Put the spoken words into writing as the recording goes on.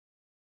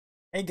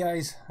Hey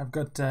guys, I've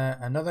got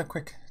another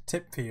quick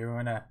tip for you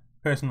and a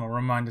personal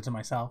reminder to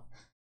myself.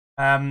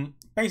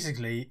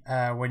 Basically,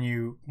 when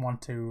you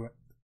want to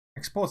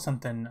export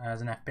something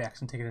as an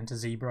FBX and take it into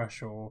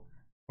ZBrush or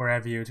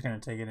wherever you're going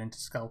to take it into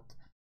Sculpt,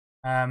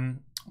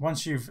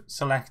 once you've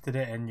selected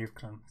it and you've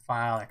clicked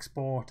File,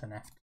 Export and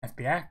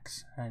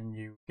FBX, and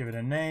you give it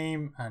a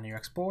name and you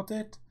export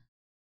it,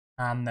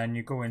 and then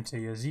you go into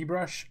your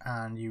ZBrush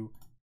and you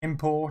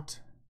import,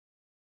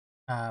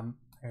 here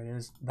it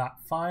is, that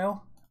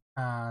file,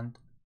 and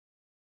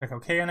click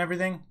OK on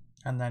everything,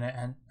 and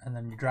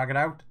then you drag it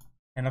out.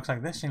 It looks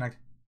like this. And you're like,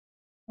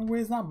 oh,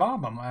 where's that bar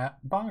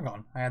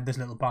gone? I had this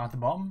little bar at the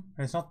bottom,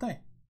 and it's not there.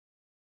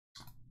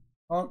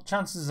 Well,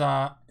 chances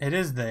are it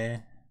is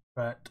there,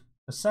 but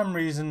for some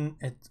reason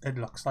it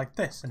looks like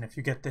this. And if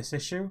you get this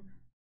issue,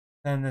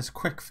 then there's a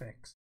quick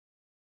fix.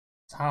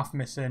 It's half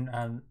missing,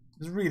 and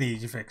it's a really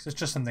easy fix. It's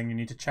just something you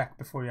need to check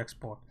before you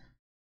export.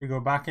 You go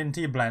back into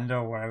your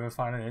Blender or whatever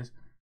file it is.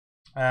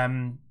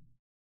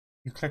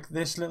 You click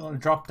this little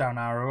drop down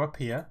arrow up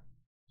here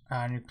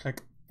and you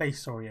click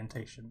face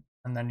orientation,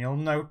 and then you'll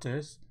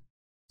notice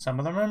some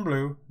of them are in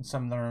blue and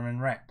some of them are in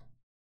red.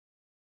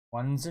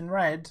 Ones in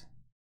red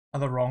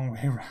are the wrong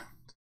way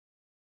around.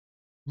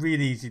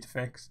 Really easy to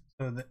fix.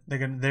 So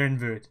they're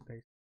inverted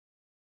basically.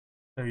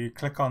 So you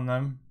click on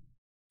them,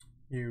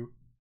 you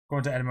go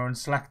into edit mode and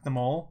select them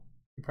all,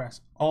 you press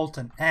Alt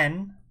and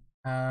N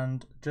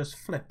and just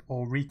flip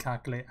or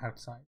recalculate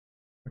outside,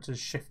 which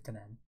is Shift and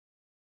N.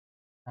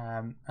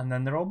 And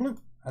then they're all blue,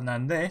 and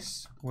then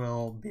this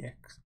will be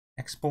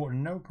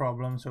exporting no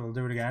problem. So we'll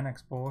do it again,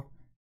 export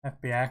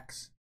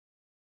FBX,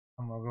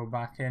 and we'll go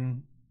back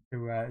in to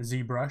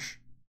ZBrush,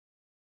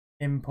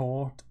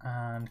 import,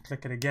 and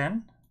click it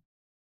again.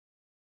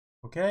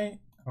 Okay,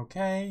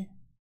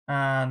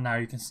 and now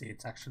you can see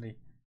it's actually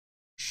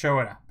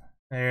showing up.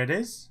 There it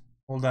is,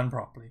 all done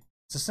properly.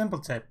 It's a simple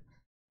tip,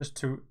 just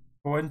to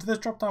go into this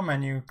drop down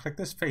menu, click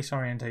this face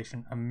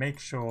orientation, and make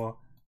sure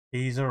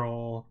these are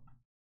all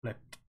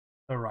flipped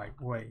the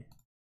right way.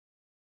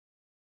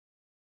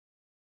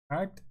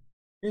 Alright,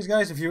 please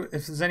guys, if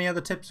there's any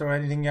other tips or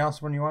anything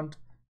else when you want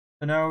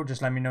to know,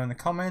 just let me know in the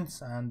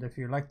comments. And if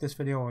you like this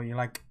video or you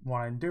like what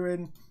I'm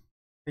doing,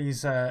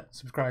 please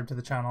subscribe to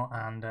the channel,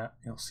 and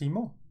you'll see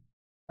more.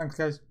 Thanks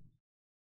guys.